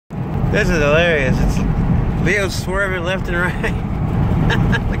This is hilarious. It's Leo's swerving left and right.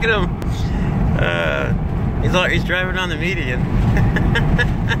 Look at him. He's driving on the median.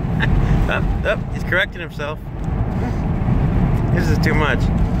 He's correcting himself. This is too much.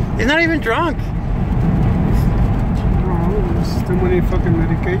 He's not even drunk. No, there's too many fucking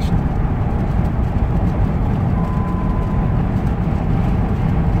medication.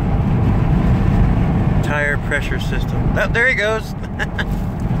 Tire pressure system. Oh, there he goes.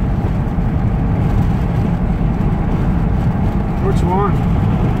 Which one?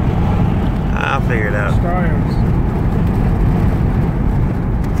 I'll figure it out. Tires.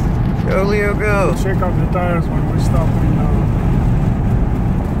 Go, Leo, go. Check out the tires when we're stopping now.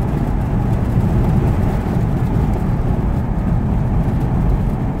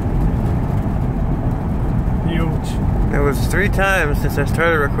 Huge. It was 3 times since I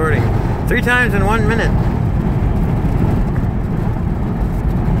started recording. 3 times in 1 minute.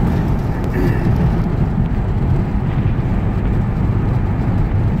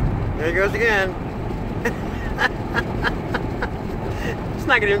 There he goes again.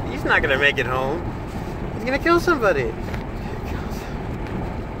 He's not gonna make it home. He's gonna kill somebody.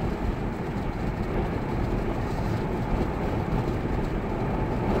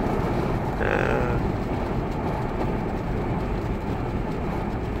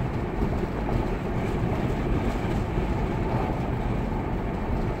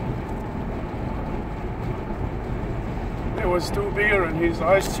 There was 2 beer in his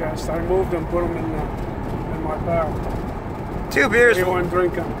ice chest. I moved them, put them in my bag. 2 beers. He wasn't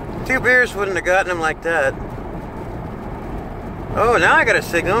drinking. 2 beers wouldn't have gotten him like that. Oh, now I got a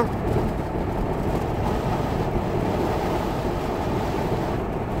signal.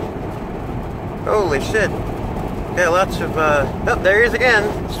 Holy shit. Got lots of, oh, there he is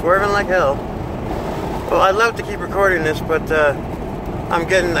again. Swerving like hell. Well, I'd love to keep recording this, but, I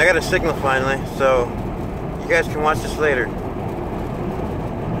got a signal finally, so you guys can watch this later.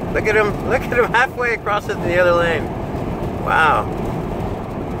 Look at him halfway across it in the other lane. Wow.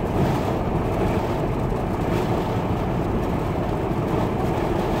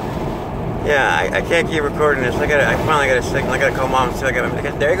 Yeah, I can't keep recording this. I finally got a signal. I gotta call mom and see if I got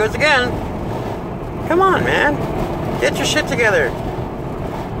him. There he goes again. Come on, man. Get your shit together.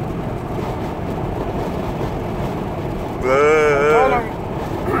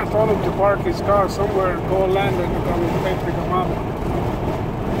 I told him to park his car somewhere and call Landon to come and pick him up.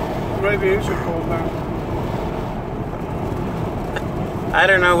 Maybe you should call Landon. I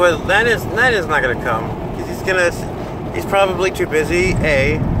don't know what Landon's not gonna come. He's probably too busy,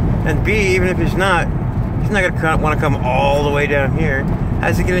 A, and B, even if he's not gonna want to come all the way down here.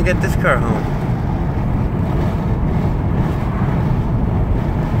 How's he gonna get this car home?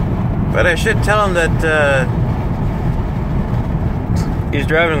 But I should tell him that he's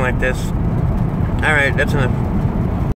driving like this. Alright, that's enough.